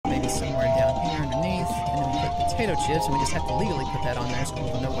somewhere down here underneath, and then we put potato chips, and we just have to legally put that on there so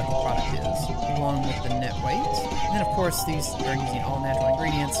people know what the product is, along with the net weight. And then, of course, these are using all natural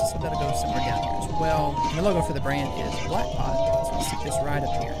ingredients, so that'll go somewhere down here as well. And the logo for the brand is Black Pot, so we'll stick this right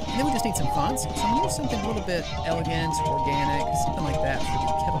up here. And then we just need some fonts, so I'm going to use something a little bit elegant, organic, something like that for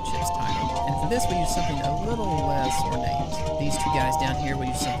the Kettle Chips title. And for this, we use something a little less ornate. These two guys down here will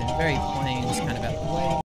use something very plain, just kind of out of the way.